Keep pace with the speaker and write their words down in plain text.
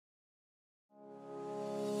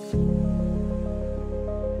Genome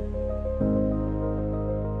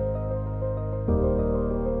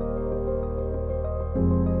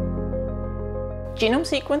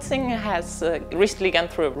sequencing has recently gone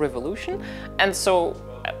through a revolution, and so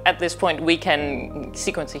at this point we can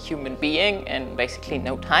sequence a human being in basically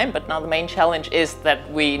no time, but now the main challenge is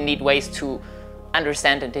that we need ways to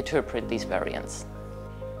understand and interpret these variants.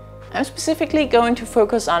 I'm specifically going to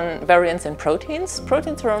focus on variants in proteins.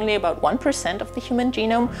 Proteins are only about 1% of the human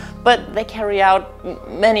genome, but they carry out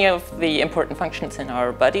many of the important functions in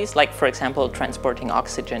our bodies, like for example transporting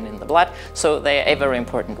oxygen in the blood, so they're a very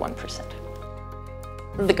important 1%.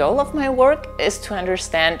 The goal of my work is to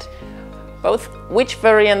understand both which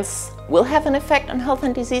variants will have an effect on health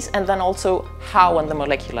and disease, and then also how on the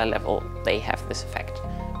molecular level they have this effect.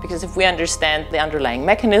 Because if we understand the underlying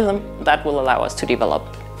mechanism, that will allow us to develop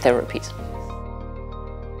therapies.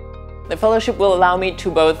 The fellowship will allow me to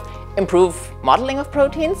both improve modeling of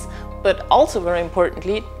proteins, but also very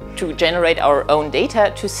importantly to generate our own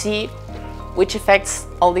data to see which effects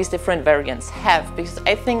all these different variants have, because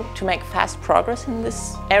I think to make fast progress in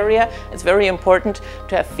this area, it's very important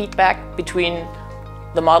to have feedback between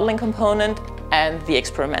the modeling component and the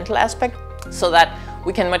experimental aspect, so that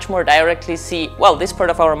we can much more directly see, well, this part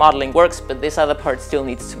of our modeling works, but this other part still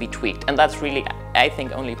needs to be tweaked. And that's really, I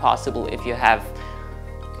think, only possible if you have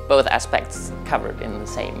both aspects covered in the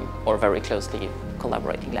same or very closely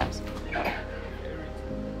collaborating labs.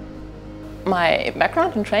 My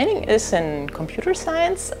background and training is in computer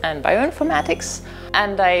science and bioinformatics,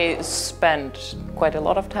 and I spent quite a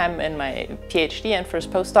lot of time in my PhD and first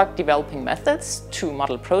postdoc developing methods to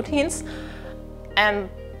model proteins. And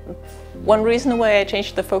one reason why I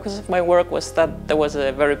changed the focus of my work was that there was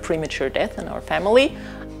a very premature death in our family,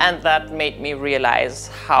 and that made me realize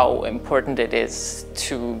how important it is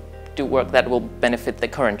to do work that will benefit the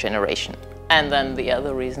current generation. And then the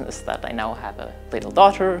other reason is that I now have a little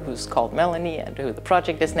daughter who's called Melanie and who the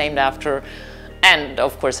project is named after. And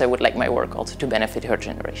of course I would like my work also to benefit her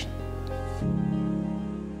generation.